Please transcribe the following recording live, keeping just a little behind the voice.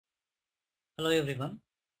Hello everyone.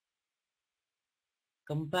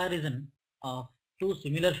 Comparison of two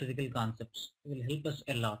similar physical concepts will help us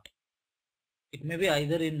a lot. It may be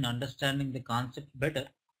either in understanding the concept better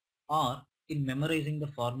or in memorizing the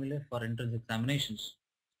formula for entrance examinations.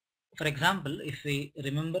 For example, if we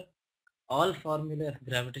remember all formula of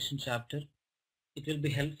gravitation chapter, it will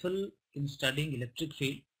be helpful in studying electric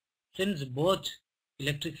field since both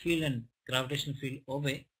electric field and gravitational field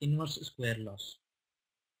obey inverse square laws.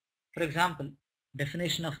 For example,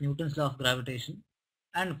 definition of Newton's law of gravitation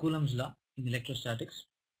and Coulomb's law in electrostatics,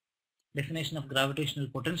 definition of gravitational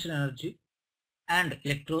potential energy and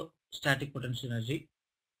electrostatic potential energy,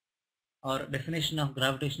 or definition of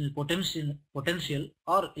gravitational potential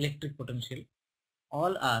or electric potential,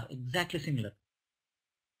 all are exactly similar.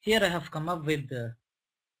 Here I have come up with the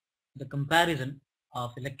comparison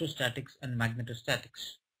of electrostatics and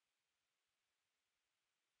magnetostatics.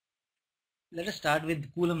 Let us start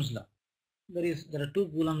with Coulomb's law. There are two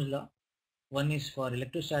Coulomb's law. One is for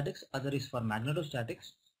electrostatics, other is for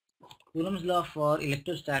magnetostatics. Coulomb's law for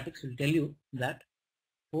electrostatics will tell you that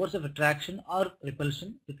force of attraction or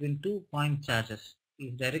repulsion between 2 point charges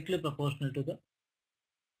is directly proportional to the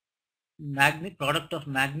product of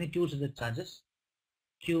magnitudes of the charges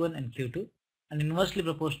q1 and q2 and inversely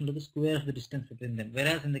proportional to the square of the distance between them.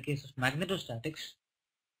 Whereas in the case of magnetostatics,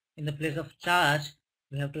 in the place of charge,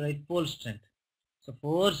 we have to write pole strength. So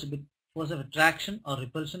force of attraction or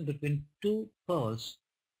repulsion between two poles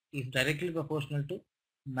is directly proportional to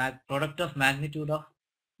product of magnitude of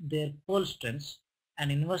their pole strengths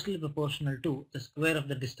and inversely proportional to the square of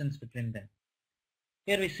the distance between them.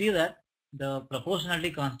 Here we see that the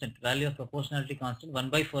proportionality constant, value of proportionality constant 1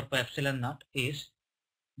 by 4 pi epsilon naught is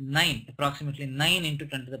 9, approximately 9 into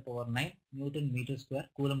 10 to the power 9 Newton meter square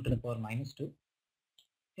Coulomb to the power minus 2.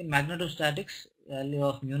 In magnetostatics, value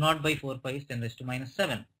of mu naught by 4 pi is 10 raised to minus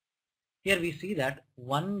 7. Here we see that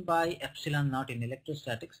 1 by epsilon naught in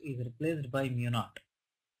electrostatics is replaced by mu naught.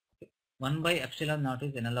 1 by epsilon naught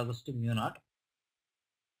is analogous to mu naught.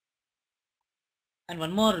 And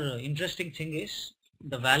one more interesting thing is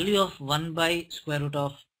the value of 1 by square root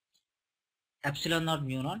of epsilon naught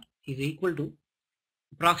mu naught is equal to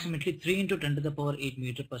approximately 3 into 10 to the power 8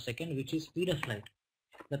 meter per second, which is speed of light.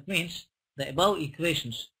 That means the above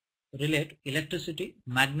equations relate electricity,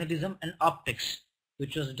 magnetism and optics,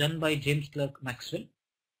 which was done by James Clerk Maxwell.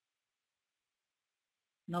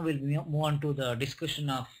 Now we'll move on to the discussion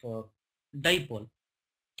of dipole,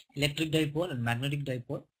 electric dipole and magnetic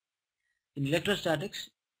dipole. In electrostatics,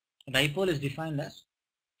 dipole is defined as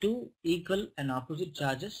two equal and opposite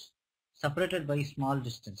charges separated by small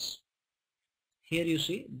distance. Here you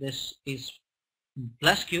see this is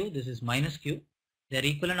plus q, this is minus q. They are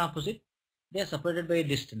equal and opposite. They are separated by a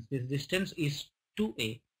distance. This distance is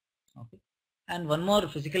 2a. Okay. And one more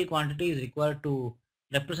physical quantity is required to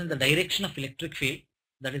represent the direction of electric field,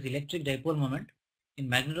 that is electric dipole moment. In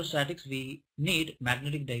magnetostatics, we need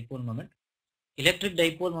magnetic dipole moment. Electric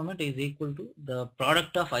dipole moment is equal to the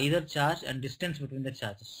product of either charge and distance between the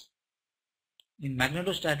charges. In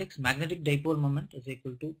magnetostatics, magnetic dipole moment is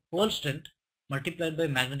equal to pole strength multiplied by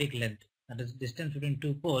magnetic length, that is distance between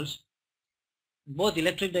two poles. Both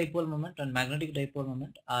electric dipole moment and magnetic dipole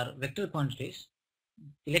moment are vector quantities.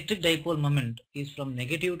 Electric dipole moment is from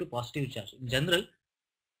negative to positive charge. In general,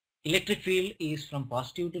 electric field is from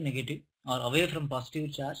positive to negative or away from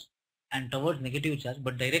positive charge and towards negative charge,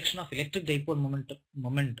 but direction of electric dipole moment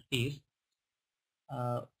is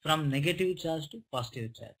from negative charge to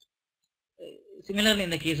positive charge. Similarly, in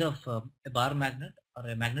the case of a bar magnet or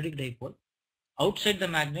a magnetic dipole, outside the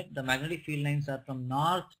magnetic field lines are from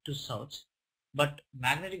north to south, but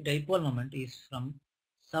magnetic dipole moment is from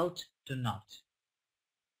south to north.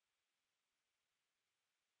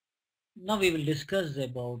 Now we will discuss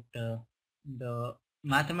about the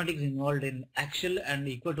mathematics involved in axial and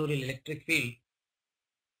equatorial electric field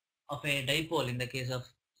of a dipole in the case of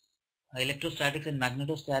electrostatics and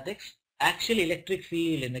magnetostatics. Axial electric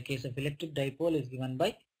field in the case of electric dipole is given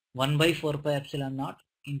by 1 by 4 pi epsilon naught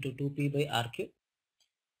into 2p by r cube.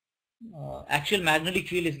 Axial magnetic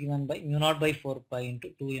field is given by mu naught by 4 pi into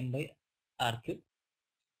 2m by r cube.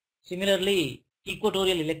 Similarly,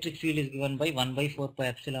 equatorial electric field is given by 1 by 4 pi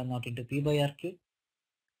epsilon naught into p by r cube,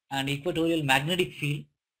 and equatorial magnetic field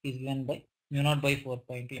is given by mu naught by 4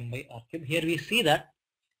 pi into m by r cube. Here we see that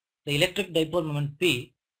the electric dipole moment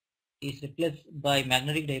P is replaced by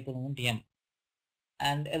magnetic dipole moment M,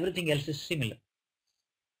 and everything else is similar.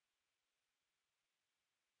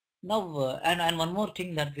 Now, and one more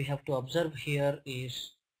thing that we have to observe here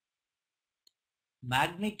is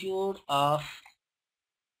magnitude of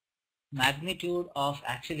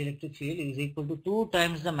axial electric field is equal to 2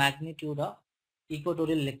 times the magnitude of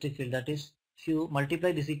equatorial electric field. That is, if you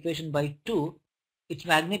multiply this equation by 2, its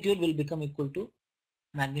magnitude will become equal to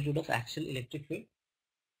magnitude of axial electric field.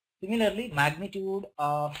 Similarly, magnitude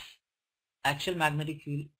of axial magnetic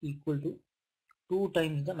field equal to 2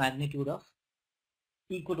 times the magnitude of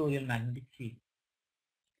equatorial magnetic field.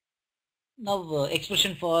 Now,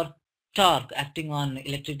 expression for torque acting on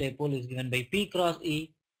electric dipole is given by P cross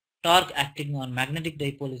E. Torque acting on magnetic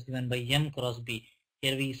dipole is given by M cross B.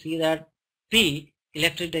 Here we see that P,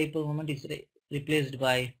 electric dipole moment, is replaced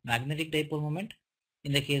by magnetic dipole moment.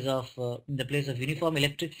 In the case of in the place of uniform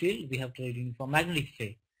electric field, we have to write uniform magnetic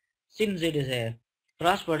field. Since it is a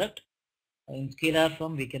cross product, in scalar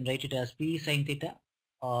form we can write it as P sin theta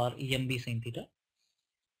or EMB sin theta.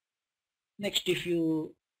 Next, if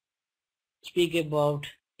you speak about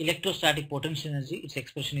electrostatic potential energy, its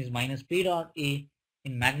expression is minus P dot E.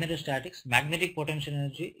 In magnetostatics, magnetic potential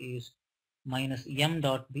energy is minus M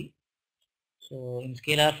dot B. So in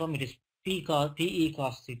scalar form it is PE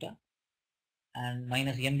cos theta and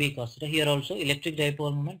minus MB cos theta. Here also electric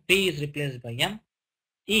dipole moment, P is replaced by M,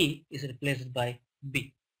 E is replaced by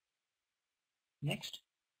B. Next,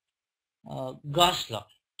 Gauss law.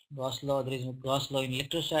 There is Gauss law in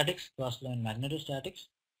electrostatics, Gauss law in magnetostatics.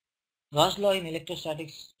 Gauss law in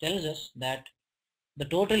electrostatics tells us that the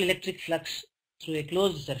total electric flux through a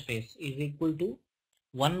closed surface is equal to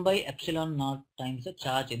 1 by epsilon naught times the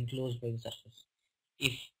charge enclosed by the surface.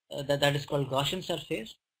 If that is called Gaussian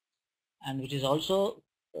surface, and which is also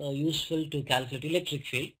useful to calculate electric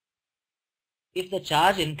field. If the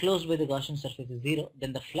charge enclosed by the Gaussian surface is 0,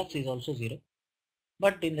 then the flux is also 0.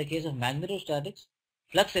 But in the case of magnetostatics,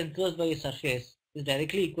 flux enclosed by a surface is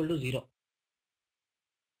directly equal to 0.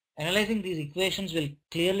 Analyzing these equations will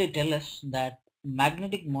clearly tell us that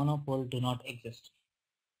magnetic monopole do not exist.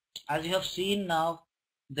 As you have seen now,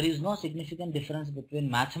 there is no significant difference between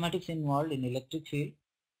mathematics involved in electric field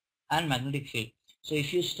and magnetic field. So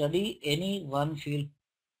if you study any one field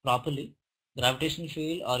properly, gravitational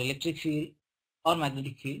field or electric field or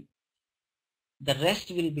magnetic field, the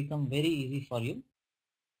rest will become very easy for you.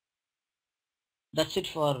 That's it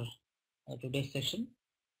for today's session.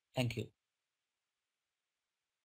 Thank you.